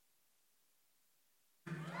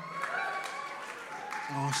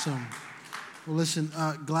Awesome. Well, listen,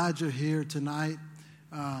 glad you're here tonight.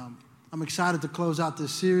 I'm excited to close out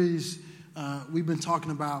this series. We've been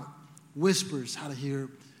talking about whispers, how to hear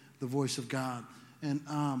the voice of God. And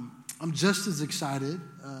I'm just as excited,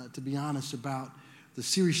 to be honest, about the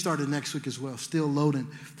series started next week as well, Still Loading.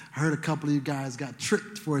 I heard a couple of you guys got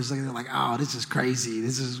tricked for a second. They're like, oh, this is crazy.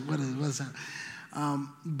 What's that?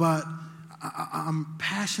 But I'm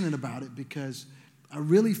passionate about it because I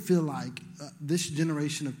really feel like this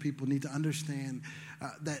generation of people need to understand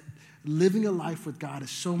that living a life with God is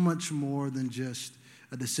so much more than just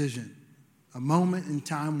a decision. A moment in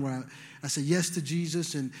time where I say yes to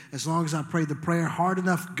Jesus, and as long as I pray the prayer hard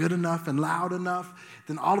enough, good enough, and loud enough,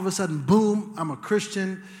 then all of a sudden, boom, I'm a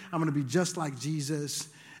Christian. I'm going to be just like Jesus,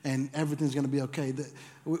 and everything's going to be okay,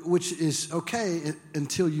 which is okay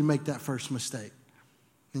until you make that first mistake.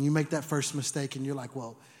 And you make that first mistake, and you're like,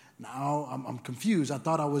 well, now I'm confused. I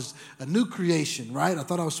thought I was a new creation, right? I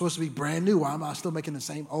thought I was supposed to be brand new. Why am I still making the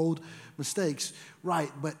same old mistakes?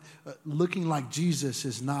 Right, but looking like Jesus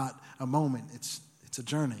is not a moment. It's a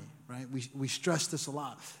journey, right? We stress this a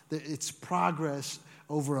lot. It's progress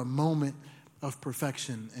over a moment of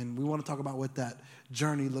perfection. And we want to talk about what that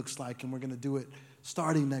journey looks like, and we're going to do it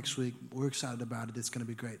starting next week. We're excited about it. It's going to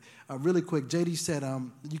be great. Really quick, JD said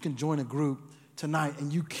you can join a group tonight,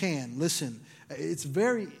 and you can. Listen, it's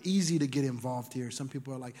very easy to get involved here. Some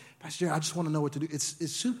people are like, Pastor Jerry, I just want to know what to do.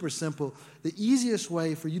 It's super simple. The easiest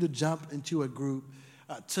way for you to jump into a group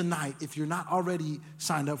tonight, if you're not already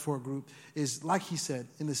signed up for a group, is like he said,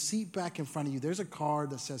 in the seat back in front of you, there's a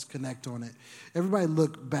card that says Connect on it. Everybody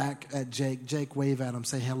look back at Jake. Jake, wave at him.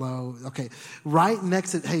 Say hello. Okay. Right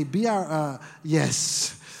next to, hey, be our,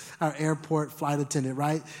 our airport flight attendant,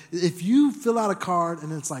 right? If you fill out a card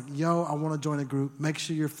and it's like, yo, I want to join a group, make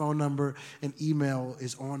sure your phone number and email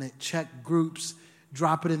is on it. Check groups,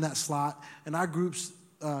 drop it in that slot, and our groups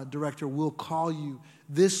director will call you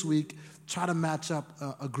this week. Try to match up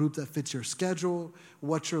a group that fits your schedule,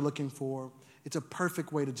 what you're looking for. It's a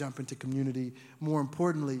perfect way to jump into community. More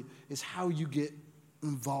importantly, is how you get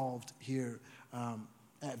involved here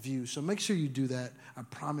at View. So make sure you do that. I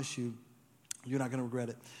promise you, you're not going to regret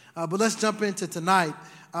it. But let's jump into tonight.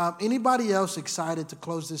 Anybody else excited to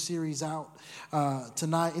close this series out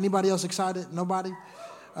tonight? Anybody else excited? Nobody?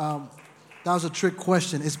 That was a trick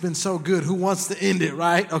question. It's been so good. Who wants to end it,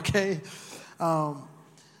 right? Okay.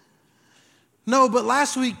 No, but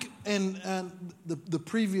last week and the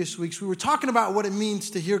previous weeks, we were talking about what it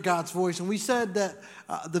means to hear God's voice. And we said that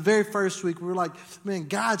the very first week, we were like, man,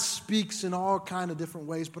 God speaks in all kind of different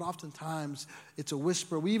ways, but oftentimes it's a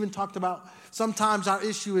whisper. We even talked about sometimes our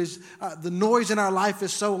issue is the noise in our life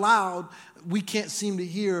is so loud, we can't seem to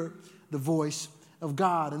hear the voice of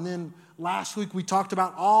God. And then last week, we talked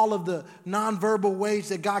about all of the nonverbal ways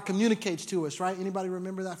that God communicates to us, right? Anybody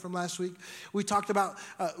remember that from last week? We talked about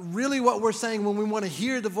really what we're saying when we want to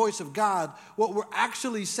hear the voice of God. What we're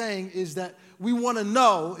actually saying is that we want to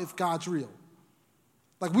know if God's real.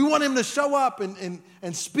 Like, we want him to show up and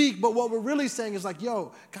speak, but what we're really saying is like,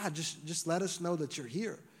 yo, God, just let us know that you're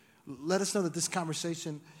here. Let us know that this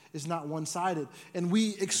conversation is not one-sided. And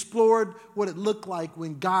we explored what it looked like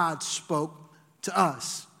when God spoke to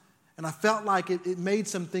us. And I felt like it made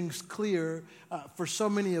some things clear for so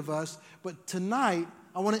many of us. But tonight,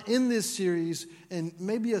 I want to end this series in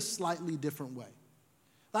maybe a slightly different way.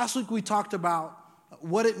 Last week, we talked about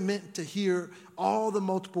what it meant to hear all the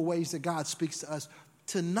multiple ways that God speaks to us.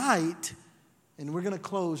 Tonight, and we're going to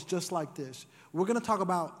close just like this, we're going to talk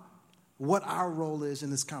about what our role is in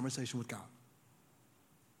this conversation with God.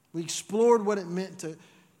 We explored what it meant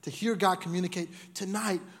to hear God communicate.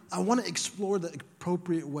 Tonight, I want to explore the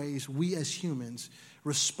appropriate ways we as humans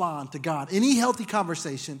respond to God. Any healthy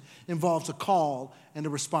conversation involves a call and a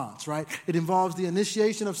response, right? It involves the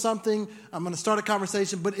initiation of something. I'm going to start a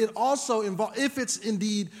conversation, but it also involves, if it's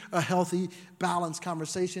indeed a healthy, balanced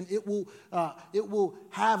conversation, it will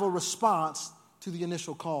have a response to the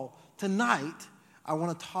initial call. Tonight, I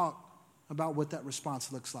want to talk about what that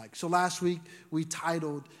response looks like. So last week, we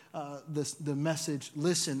titled the message,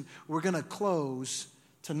 Listen. We're going to close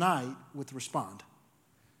tonight with Respond.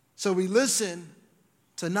 So we listen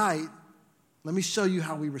tonight. Let me show you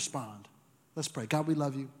how we respond. Let's pray. God, we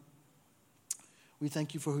love you. We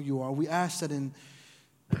thank you for who you are. We ask that in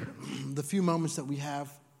the few moments that we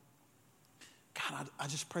have, God, I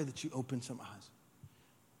just pray that you open some eyes.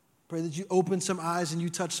 Pray that you open some eyes and you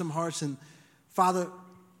touch some hearts. And Father,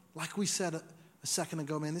 like we said a second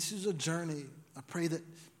ago, man, this is a journey. I pray that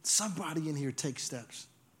somebody in here takes steps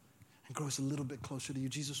and grows a little bit closer to you.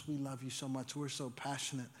 Jesus, we love you so much. We're so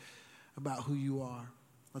passionate about who you are.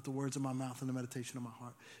 Let the words of my mouth and the meditation of my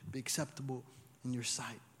heart be acceptable in your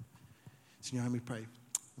sight. So you know, let me pray.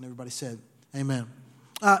 And everybody said, amen.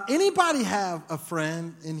 Anybody have a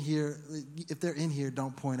friend in here? If they're in here,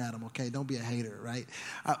 don't point at them, okay? Don't be a hater, right?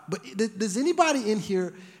 But does anybody in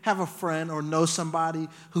here have a friend or know somebody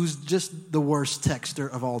who's just the worst texter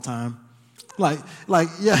of all time? Like,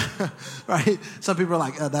 yeah, right? Some people are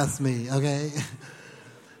like, oh, that's me, okay?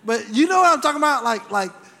 But you know what I'm talking about?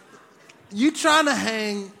 Like you trying to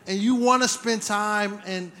hang and you want to spend time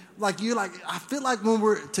and I feel like when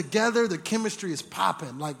we're together, the chemistry is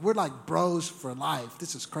popping. Like, we're like bros for life.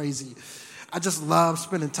 This is crazy. I just love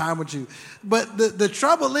spending time with you. But the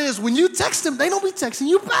trouble is, when you text them, they don't be texting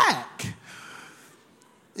you back.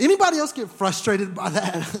 Anybody else get frustrated by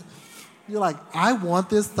that? You're like, I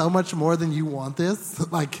want this so much more than you want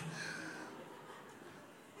this. Like,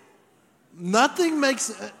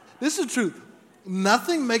 this is the truth.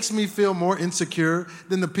 Nothing makes me feel more insecure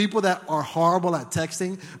than the people that are horrible at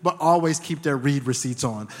texting but always keep their read receipts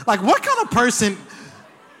on. Like, what kind of person?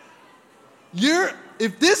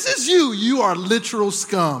 If this is you, you are literal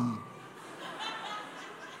scum.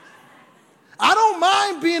 I don't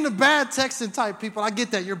mind being a bad texting type people. I get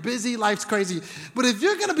that. You're busy. Life's crazy. But if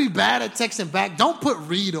you're going to be bad at texting back, don't put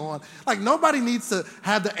read on. Like, nobody needs to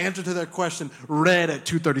have the answer to their question read at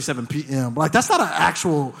 2:37 p.m. Like, that's not an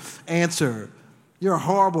actual answer. You're a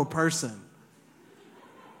horrible person.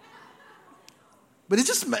 But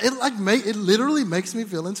it literally makes me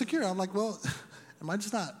feel insecure. I'm like, well, am I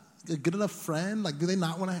just not a good enough friend? Like, do they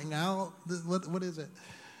not want to hang out? What is it?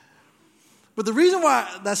 But the reason why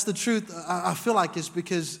that's the truth, I feel like, is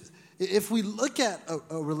because if we look at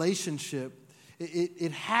a relationship,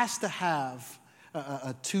 it has to have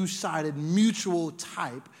a two-sided, mutual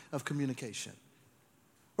type of communication.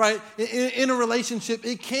 Right? In a relationship,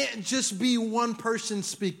 it can't just be one person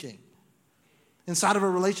speaking. Inside of a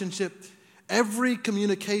relationship, every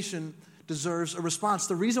communication deserves a response.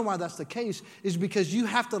 The reason why that's the case is because you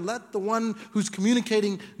have to let the one who's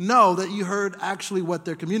communicating know that you heard actually what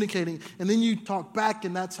they're communicating, and then you talk back,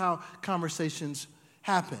 and that's how conversations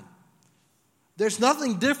happen. There's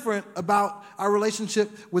nothing different about our relationship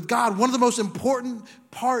with God. One of the most important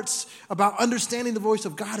parts about understanding the voice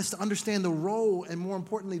of God is to understand the role and, more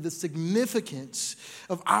importantly, the significance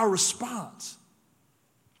of our response.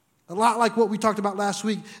 A lot like what we talked about last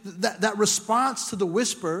week, that response to the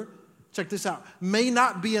whisper, check this out, may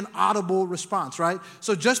not be an audible response, right?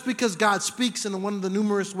 So just because God speaks in one of the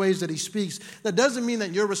numerous ways that he speaks, that doesn't mean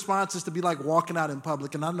that your response is to be like walking out in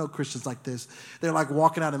public. And I know Christians like this. They're like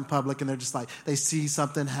walking out in public and they're just like, they see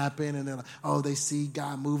something happen and they're like, oh, they see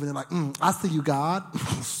God moving. They're like, I see you, God.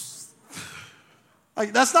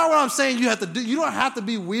 Like, that's not what I'm saying you have to do. You don't have to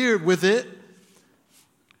be weird with it.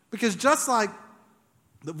 Because just like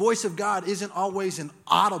the voice of God isn't always an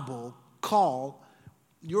audible call,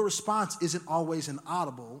 your response isn't always an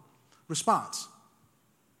audible response.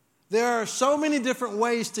 There are so many different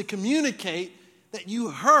ways to communicate that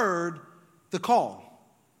you heard the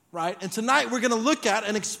call, right? And tonight we're going to look at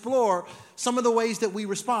and explore some of the ways that we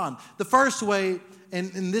respond. The first way,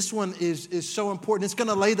 and this one is so important, it's going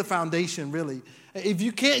to lay the foundation, really. If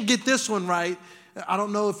you can't get this one right, I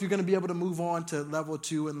don't know if you're going to be able to move on to level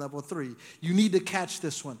 2 and level 3. You need to catch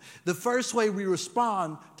this one. The first way we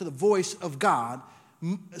respond to the voice of God,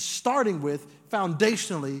 starting with,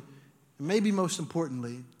 foundationally, and maybe most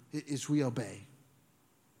importantly, is we obey.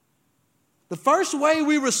 The first way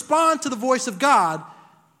we respond to the voice of God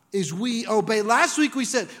is we obey. Last week we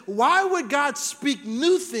said, why would God speak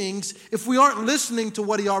new things if we aren't listening to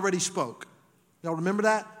what he already spoke? Y'all remember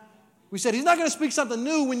that? We said he's not going to speak something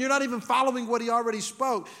new when you're not even following what he already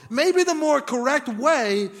spoke. Maybe the more correct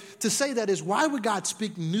way to say that is, why would God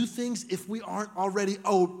speak new things if we aren't already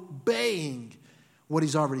obeying what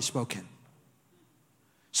he's already spoken?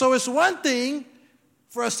 So it's one thing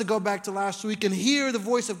for us to go back to last week and hear the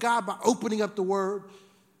voice of God by opening up the Word.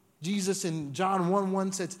 Jesus in John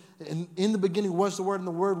 1:1 says, in the beginning was the Word, and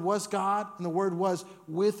the Word was God, and the Word was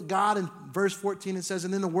with God. In verse 14 it says,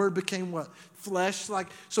 and then the Word became what? Flesh.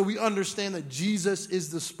 So we understand that Jesus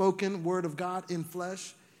is the spoken Word of God in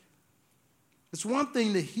flesh. It's one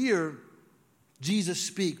thing to hear Jesus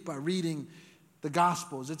speak by reading the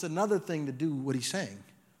Gospels. It's another thing to do what he's saying.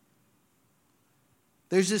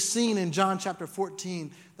 There's this scene in John chapter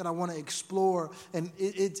 14 that I want to explore, and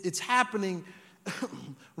it's happening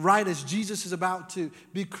right as Jesus is about to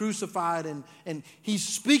be crucified, and he's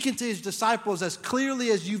speaking to his disciples as clearly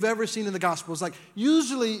as you've ever seen in the Gospels. Like,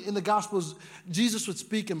 usually in the Gospels, Jesus would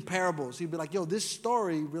speak in parables. He'd be like, yo, this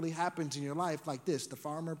story really happens in your life like this. The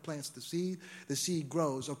farmer plants the seed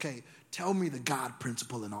grows. Okay, Tell me the God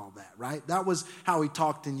principle and all that, right? That was how he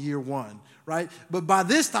talked in year one, right? But by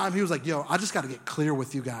this time, he was like, yo, I just got to get clear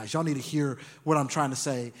with you guys. Y'all need to hear what I'm trying to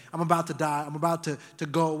say. I'm about to die. I'm about to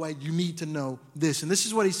go away. You need to know this. And this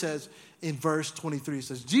is what he says in verse 23. He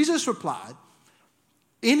says, Jesus replied,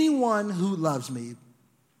 anyone who loves me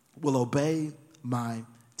will obey my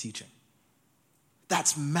teaching.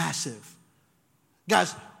 That's massive.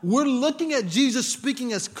 Guys, we're looking at Jesus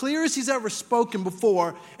speaking as clear as he's ever spoken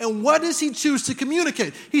before. And what does he choose to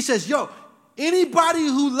communicate? He says, yo, anybody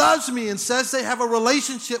who loves me and says they have a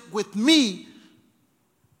relationship with me,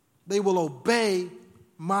 they will obey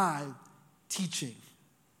my teaching.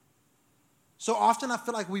 So often I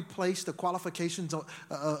feel like we place the qualifications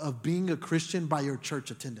of being a Christian by your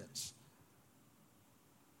church attendance.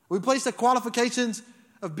 We place the qualifications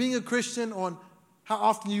of being a Christian on how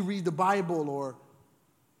often you read the Bible or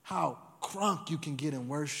how crunk you can get in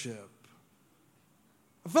worship.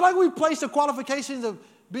 I feel like we place the qualifications of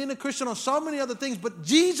being a Christian on so many other things, but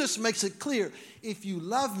Jesus makes it clear, if you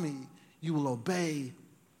love me, you will obey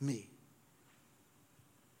me.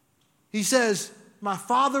 He says, my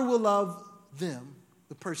Father will love them,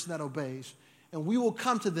 the person that obeys, and we will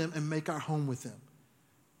come to them and make our home with them.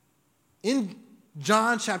 In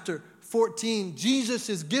John chapter 14, Jesus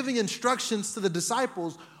is giving instructions to the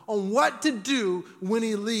disciples on what to do when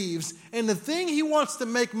he leaves. And the thing he wants to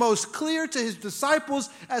make most clear to his disciples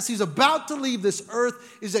as he's about to leave this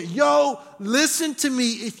earth is that, yo, listen to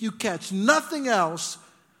me. If you catch nothing else,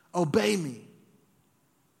 obey me.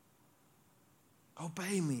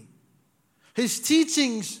 Obey me. His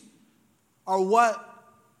teachings are what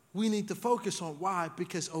we need to focus on. Why?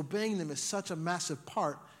 Because obeying them is such a massive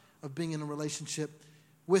part of being in a relationship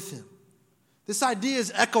with him. This idea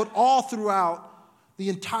is echoed all throughout the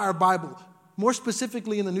entire Bible. More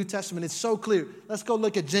specifically in the New Testament, it's so clear. Let's go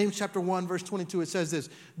look at James chapter 1, verse 22. It says this,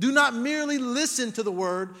 do not merely listen to the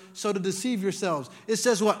word so to deceive yourselves. It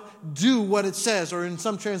says what? Do what it says, or in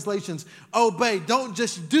some translations, obey. Don't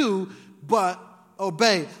just do, but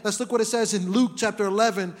obey. Let's look what it says in Luke chapter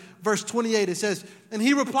 11, verse 28. It says, and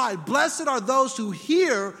he replied, blessed are those who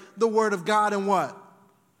hear the word of God and what?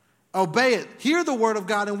 Obey it. Hear the word of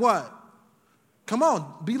God and what? Come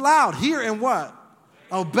on, be loud. Hear and what?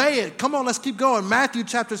 Obey it. Come on, let's keep going. Matthew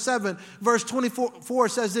chapter 7, verse 24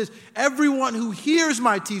 says this, everyone who hears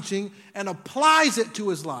my teaching and applies it to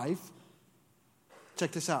his life,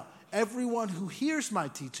 check this out. Everyone who hears my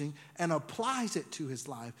teaching and applies it to his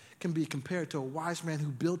life can be compared to a wise man who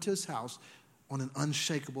built his house on an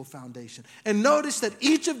unshakable foundation. And notice that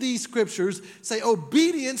each of these scriptures say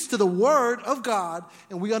obedience to the word of God.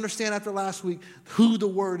 And we understand after last week who the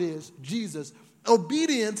word is, Jesus.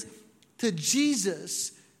 Obedience to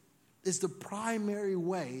Jesus is the primary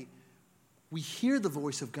way we hear the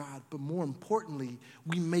voice of God, but more importantly,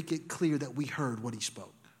 we make it clear that we heard what he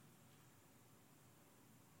spoke.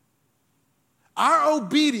 Our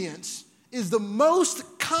obedience is the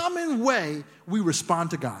most common way we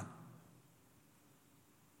respond to God.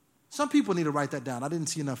 Some people need to write that down. I didn't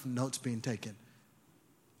see enough notes being taken.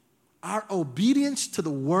 Our obedience to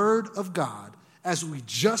the word of God, as we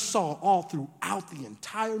just saw all throughout the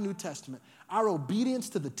entire New Testament, our obedience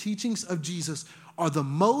to the teachings of Jesus are the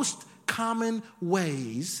most common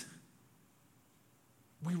ways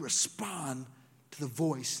we respond to the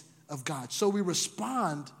voice of God. So we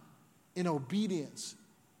respond in obedience.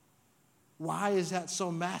 Why is that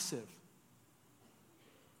so massive?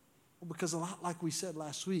 Well, because a lot like we said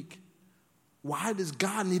last week, why does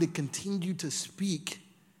God need to continue to speak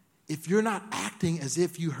if you're not acting as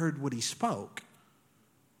if you heard what he spoke?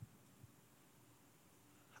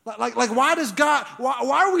 Like why does God,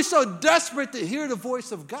 why are we so desperate to hear the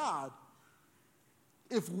voice of God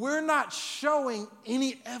if we're not showing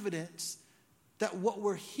any evidence that what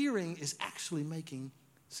we're hearing is actually making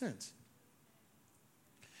sense?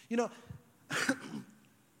 You know,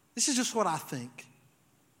 this is just what I think.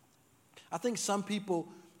 I think some people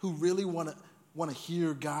who really want to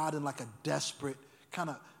hear God in like a desperate kind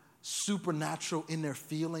of supernatural in their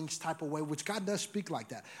feelings type of way, which God does speak like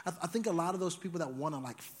that. I think a lot of those people that want to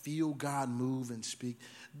like feel God move and speak,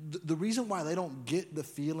 the reason why they don't get the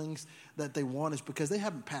feelings that they want is because they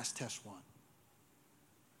haven't passed test one.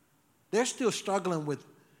 They're still struggling with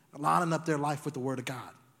lining up their life with the word of God.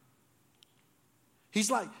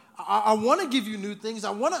 He's like, I want to give you new things.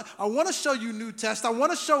 I want to show you new tests. I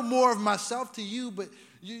want to show more of myself to you, but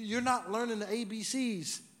you're not learning the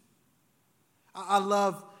ABCs. I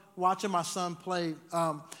love watching my son play,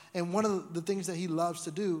 and one of the things that he loves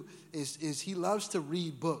to do is he loves to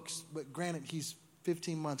read books. But granted, he's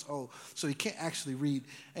 15 months old, so he can't actually read.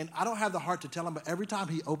 And I don't have the heart to tell him, but every time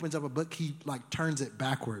he opens up a book, he like turns it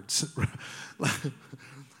backwards. I'm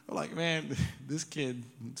like, man, this kid,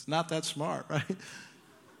 it's not that smart, right?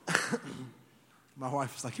 My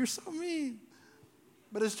wife is like, you're so mean.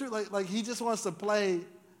 But it's true, like he just wants to play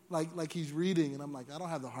like he's reading. And I'm like, I don't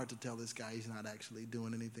have the heart to tell this guy he's not actually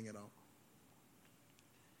doing anything at all.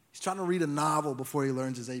 He's trying to read a novel before he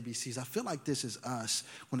learns his ABCs. I feel like this is us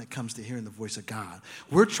when it comes to hearing the voice of God.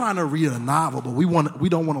 We're trying to read a novel, but we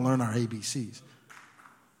don't want to learn our ABCs.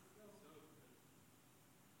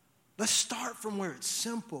 Let's start from where it's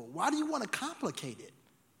simple. Why do you want to complicate it?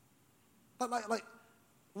 Like,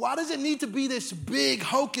 why does it need to be this big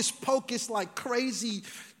hocus pocus, like crazy,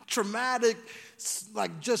 traumatic,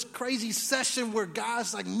 like just crazy session where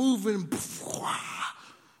guys like moving?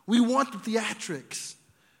 We want the theatrics.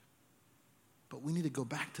 But we need to go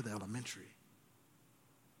back to the elementary.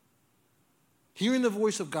 Hearing the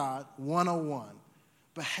voice of God, 101.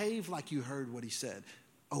 Behave like you heard what he said.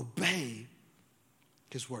 Obey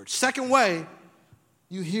his word. Second way,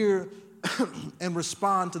 you hear and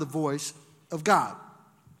respond to the voice of God.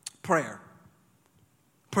 Prayer.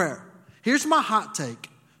 Prayer. Here's my hot take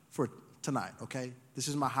for tonight, okay? This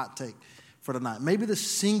is my hot take for tonight. Maybe the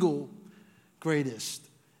single greatest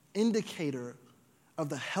indicator of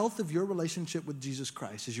the health of your relationship with Jesus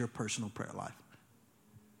Christ is your personal prayer life.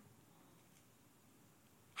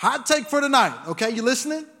 Hot take for tonight, okay? You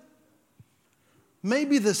listening?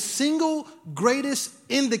 Maybe the single greatest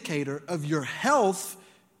indicator of your health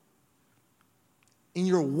in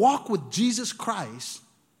your walk with Jesus Christ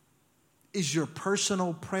is your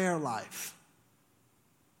personal prayer life.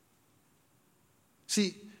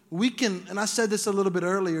 See, we can, and I said this a little bit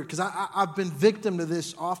earlier because I've been victim to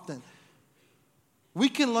this often. We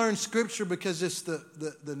can learn scripture because it's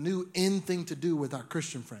the new in thing to do with our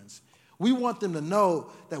Christian friends. We want them to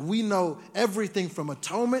know that we know everything from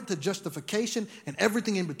atonement to justification and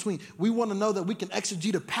everything in between. We want to know that we can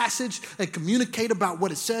exegete a passage and communicate about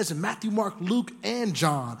what it says in Matthew, Mark, Luke, and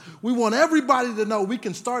John. We want everybody to know we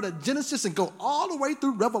can start at Genesis and go all the way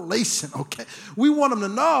through Revelation, okay? We want them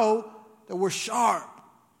to know that we're sharp.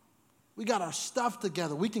 We got our stuff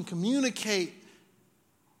together. We can communicate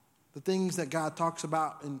the things that God talks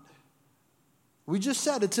about. And we just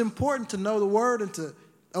said it's important to know the word and to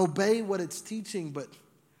obey what it's teaching. But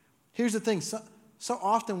here's the thing. So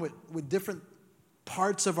often with different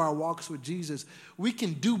parts of our walks with Jesus, we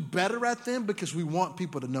can do better at them because we want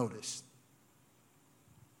people to notice.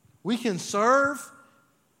 We can serve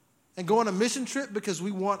and go on a mission trip because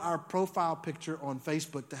we want our profile picture on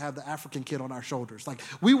Facebook to have the African kid on our shoulders. Like,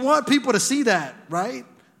 we want people to see that, right?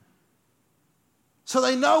 So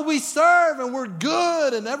they know we serve and we're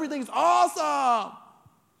good and everything's awesome.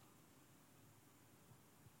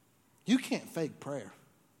 You can't fake prayer.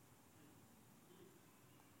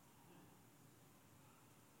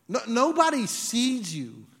 Nobody sees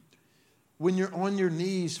you when you're on your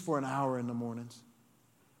knees for an hour in the mornings.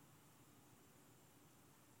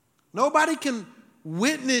 Nobody can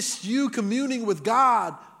witness you communing with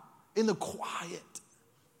God in the quiet.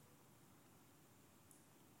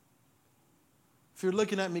 If you're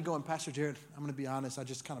looking at me going, Pastor Jared, I'm going to be honest, I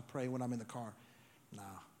just kind of pray when I'm in the car. Nah.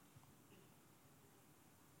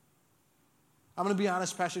 I'm going to be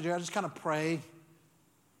honest, Pastor Jared, I just kind of pray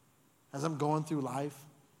as I'm going through life.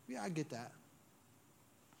 Yeah, I get that.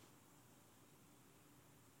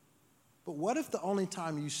 But what if the only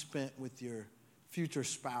time you spent with your future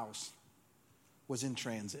spouse was in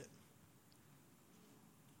transit?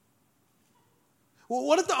 Well,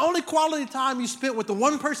 what if the only quality time you spent with the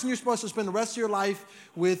one person you're supposed to spend the rest of your life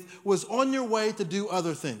with was on your way to do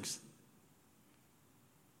other things?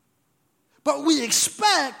 But we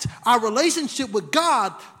expect our relationship with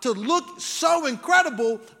God to look so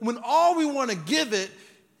incredible when all we want to give it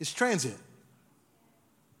is transit.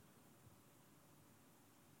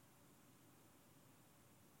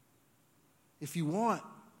 If you want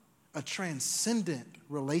a transcendent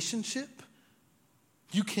relationship,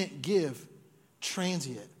 you can't give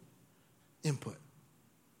transient input.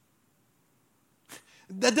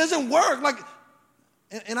 That doesn't work.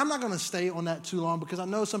 And I'm not going to stay on that too long because I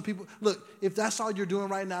know some people, look, if that's all you're doing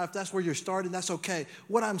right now, if that's where you're starting, that's okay.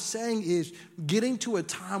 What I'm saying is getting to a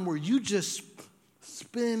time where you just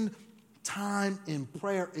spend time in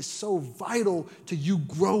prayer is so vital to you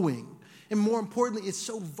growing. And more importantly, it's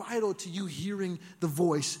so vital to you hearing the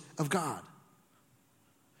voice of God.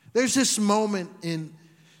 There's this moment in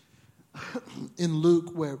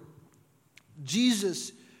Luke where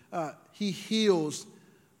Jesus, he heals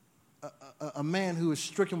a man who is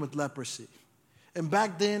stricken with leprosy. And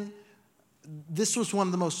back then, this was one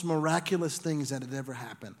of the most miraculous things that had ever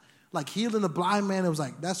happened. Like healing the blind man, it was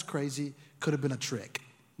like, that's crazy. Could have been a trick,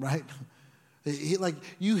 right? Like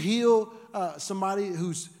you heal somebody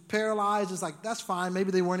who's paralyzed, it's like, that's fine.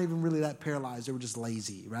 Maybe they weren't even really that paralyzed. They were just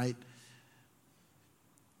lazy, right?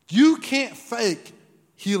 You can't fake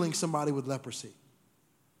healing somebody with leprosy.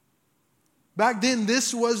 Back then,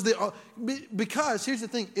 this was because here's the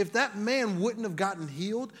thing. If that man wouldn't have gotten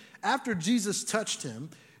healed, after Jesus touched him,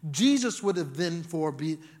 Jesus would have then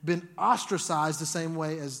been ostracized the same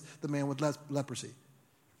way as the man with leprosy.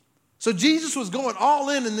 So Jesus was going all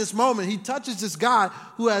in this moment. He touches this guy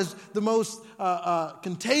who has the most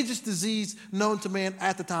contagious disease known to man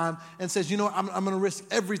at the time and says, you know what, I'm going to risk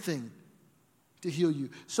everything to heal you.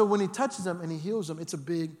 So when he touches him and he heals him, it's a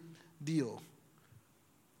big deal.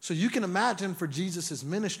 So you can imagine for Jesus'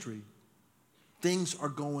 ministry, things are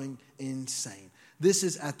going insane. This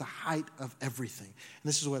is at the height of everything. And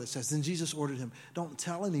this is what it says. Then Jesus ordered him, don't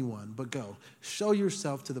tell anyone, but go. Show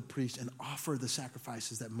yourself to the priest and offer the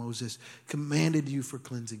sacrifices that Moses commanded you for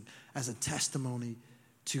cleansing as a testimony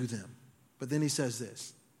to them. But then he says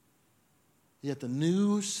this, yet the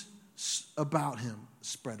news about him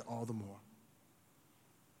spread all the more.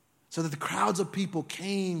 So that the crowds of people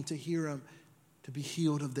came to hear him, to be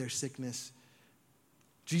healed of their sickness.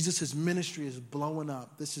 Jesus' ministry is blowing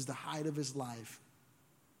up. This is the height of his life.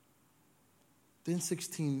 Then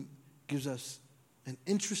 16 gives us an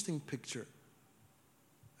interesting picture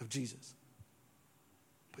of Jesus.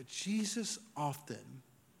 But Jesus often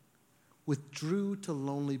withdrew to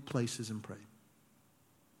lonely places and prayed.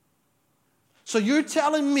 So you're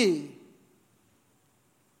telling me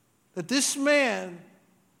that this man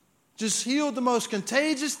just healed the most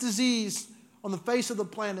contagious disease on the face of the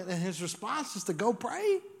planet, and his response is to go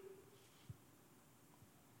pray?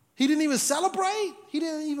 He didn't even celebrate. He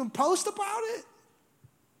didn't even post about it.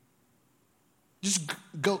 Just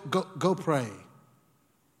go pray.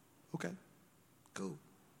 Okay, go.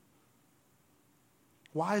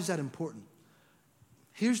 Why is that important?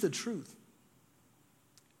 Here's the truth.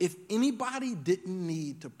 If anybody didn't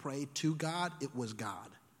need to pray to God, it was God.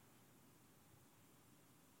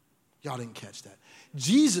 Y'all didn't catch that.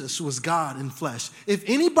 Jesus was God in flesh. If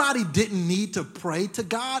anybody didn't need to pray to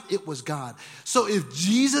God, it was God. So if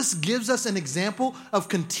Jesus gives us an example of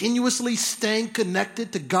continuously staying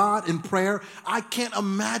connected to God in prayer, I can't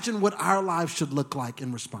imagine what our lives should look like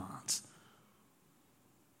in response.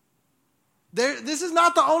 This is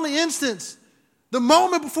not the only instance. The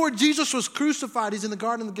moment before Jesus was crucified, he's in the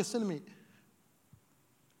Garden of Gethsemane.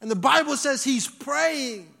 And the Bible says he's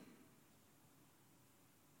praying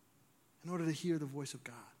in order to hear the voice of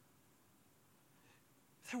God.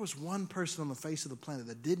 There was one person on the face of the planet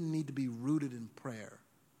that didn't need to be rooted in prayer.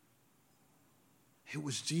 It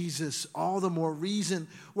was Jesus. All the more reason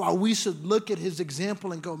why we should look at his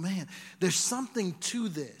example and go, man, there's something to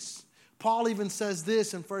this. Paul even says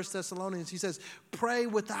this in 1 Thessalonians. He says, pray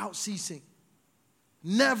without ceasing.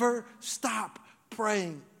 Never stop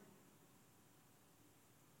praying.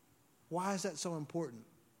 Why is that so important?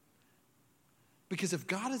 Because if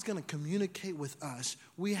God is going to communicate with us,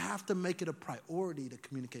 we have to make it a priority to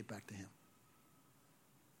communicate back to him.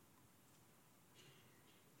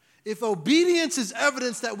 If obedience is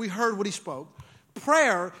evidence that we heard what he spoke,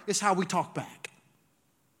 prayer is how we talk back.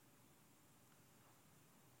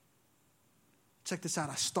 Check this out.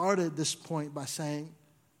 I started this point by saying,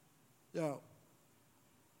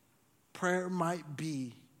 prayer might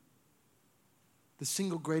be the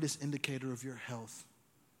single greatest indicator of your health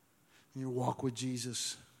in your walk with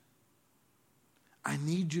Jesus. I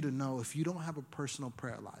need you to know, if you don't have a personal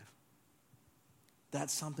prayer life,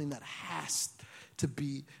 that's something that has to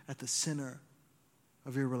be at the center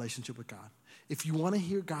of your relationship with God. If you want to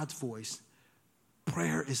hear God's voice,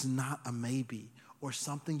 prayer is not a maybe or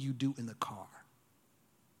something you do in the car.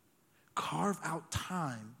 Carve out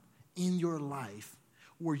time in your life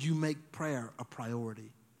where you make prayer a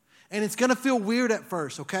priority. And it's going to feel weird at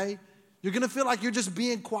first, okay? You're going to feel like you're just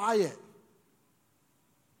being quiet.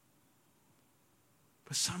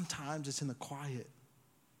 But sometimes it's in the quiet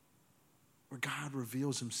where God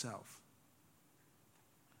reveals himself.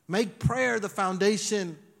 Make prayer the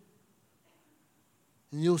foundation,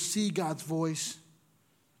 and you'll see God's voice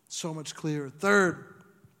so much clearer. Third,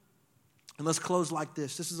 and let's close like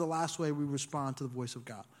this. This is the last way we respond to the voice of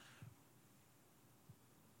God.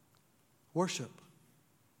 Worship.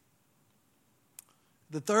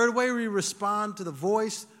 The third way we respond to the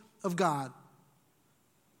voice of God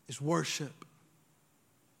is worship.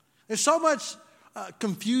 There's so much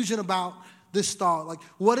confusion about this thought. Like,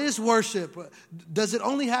 what is worship? Does it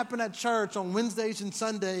only happen at church on Wednesdays and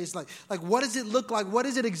Sundays? Like what does it look like? What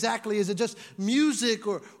is it exactly? Is it just music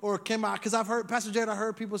or can I, because I've heard, Pastor Jared, I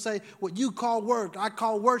heard people say, what you call work, I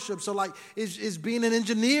call worship. So like, is being an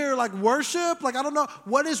engineer like worship? Like, I don't know.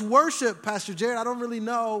 What is worship, Pastor Jared? I don't really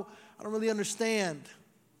know. I don't really understand.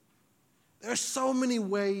 There are so many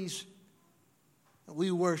ways that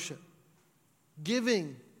we worship.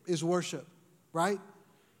 Giving is worship, right?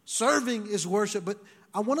 Serving is worship, but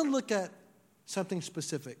I want to look at something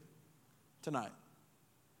specific tonight.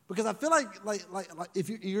 Because I feel like if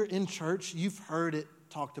you're in church, you've heard it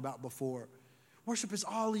talked about before. Worship is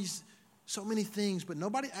so many things, but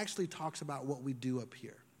nobody actually talks about what we do up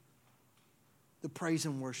here. The praise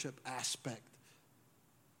and worship aspect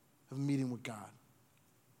of meeting with God.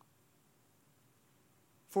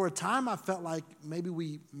 For a time, I felt like maybe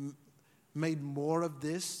we made more of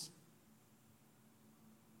this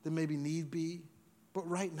than maybe need be. But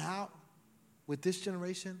right now, with this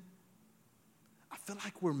generation, I feel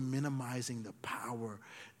like we're minimizing the power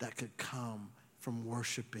that could come from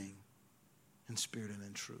worshiping in spirit and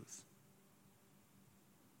in truth.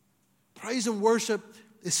 Praise and worship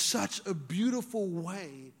is such a beautiful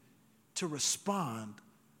way to respond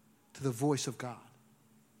to the voice of God.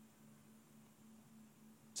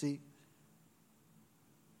 See,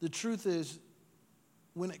 the truth is,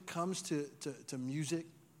 when it comes to music,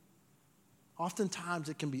 oftentimes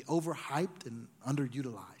it can be overhyped and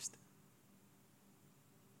underutilized.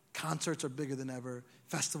 Concerts are bigger than ever.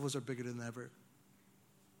 Festivals are bigger than ever.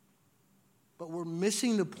 But we're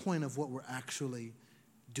missing the point of what we're actually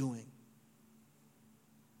doing.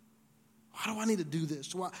 Why do I need to do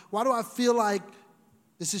this? Why do I feel like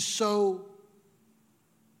this is so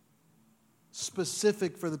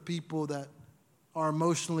specific for the people that are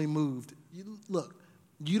emotionally moved? Look,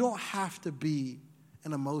 you don't have to be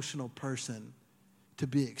an emotional person to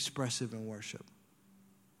be expressive in worship.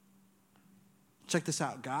 Check this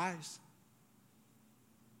out, guys.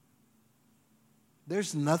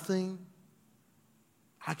 There's nothing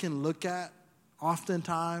I can look at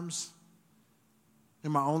oftentimes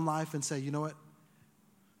in my own life and say, you know what?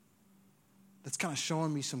 That's kind of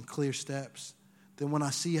showing me some clear steps. Then when I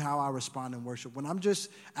see how I respond in worship, when I'm just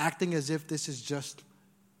acting as if this is just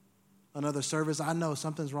another service, I know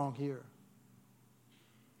something's wrong here.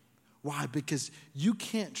 Why? Because you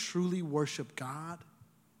can't truly worship God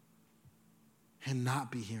and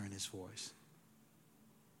not be hearing his voice.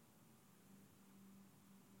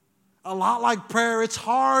 A lot like prayer, it's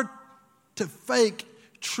hard to fake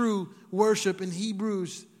true worship. In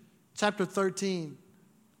Hebrews chapter 13,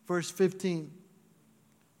 verse 15,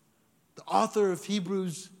 the author of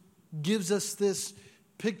Hebrews gives us this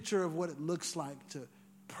picture of what it looks like to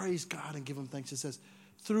praise God and give him thanks. It says,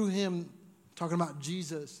 through him, talking about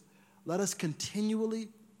Jesus, let us continually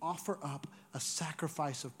offer up a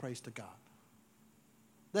sacrifice of praise to God.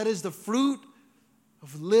 That is the fruit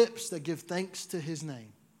of lips that give thanks to his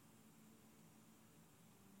name.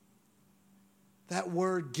 That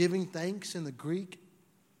word giving thanks in the Greek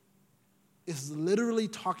is literally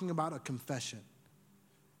talking about a confession.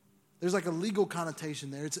 There's like a legal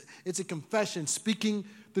connotation there. It's a confession, speaking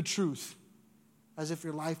the truth as if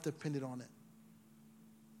your life depended on it.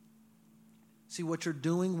 See, what you're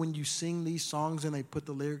doing when you sing these songs and they put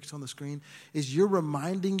the lyrics on the screen is you're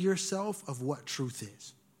reminding yourself of what truth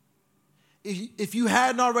is. If you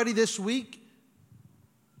hadn't already this week,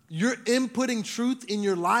 you're inputting truth in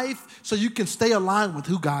your life so you can stay aligned with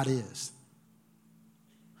who God is.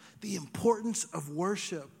 The importance of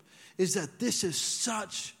worship is that this is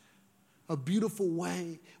such a beautiful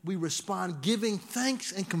way we respond, giving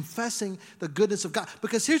thanks and confessing the goodness of God.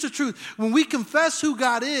 Because here's the truth. When we confess who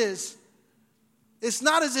God is, it's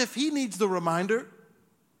not as if he needs the reminder,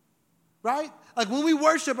 right? Like when we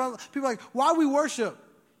worship, people are like, why we worship?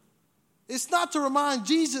 It's not to remind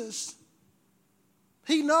Jesus.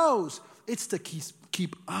 He knows. It's to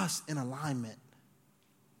keep us in alignment.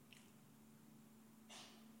 I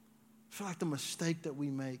feel like the mistake that we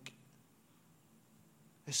make,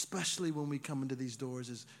 especially when we come into these doors,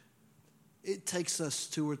 is it takes us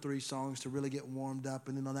 2 or 3 songs to really get warmed up.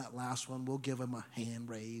 And then on that last one, we'll give them a hand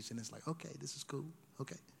raise. And it's like, okay, this is cool.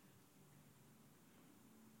 Okay.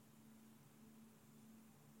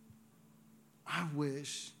 I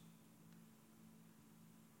wish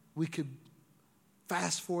we could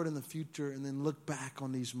fast forward in the future and then look back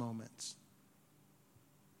on these moments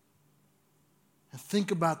and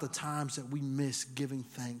think about the times that we miss giving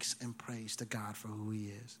thanks and praise to God for who he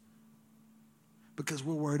is. Because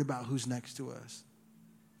we're worried about who's next to us.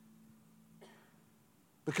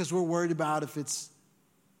 Because we're worried about if it's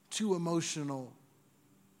too emotional.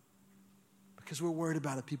 because we're worried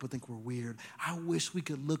about it. People think we're weird. I wish we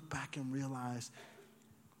could look back and realize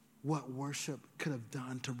what worship could have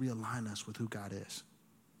done to realign us with who God is.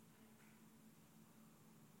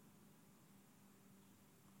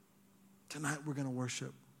 Tonight we're going to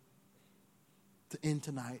worship. To end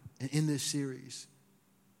tonight and in this series,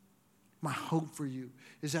 my hope for you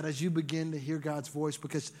is that as you begin to hear God's voice,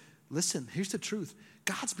 because listen, here's the truth.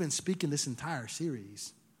 God's been speaking this entire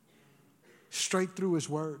series straight through his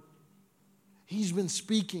word. He's been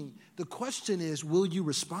speaking. The question is, will you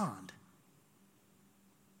respond?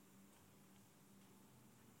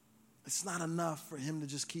 It's not enough for him to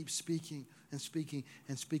just keep speaking and speaking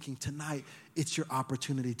and speaking. Tonight, it's your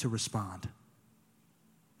opportunity to respond.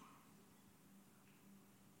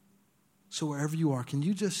 So wherever you are, can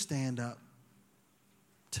you just stand up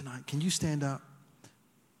tonight? Can you stand up?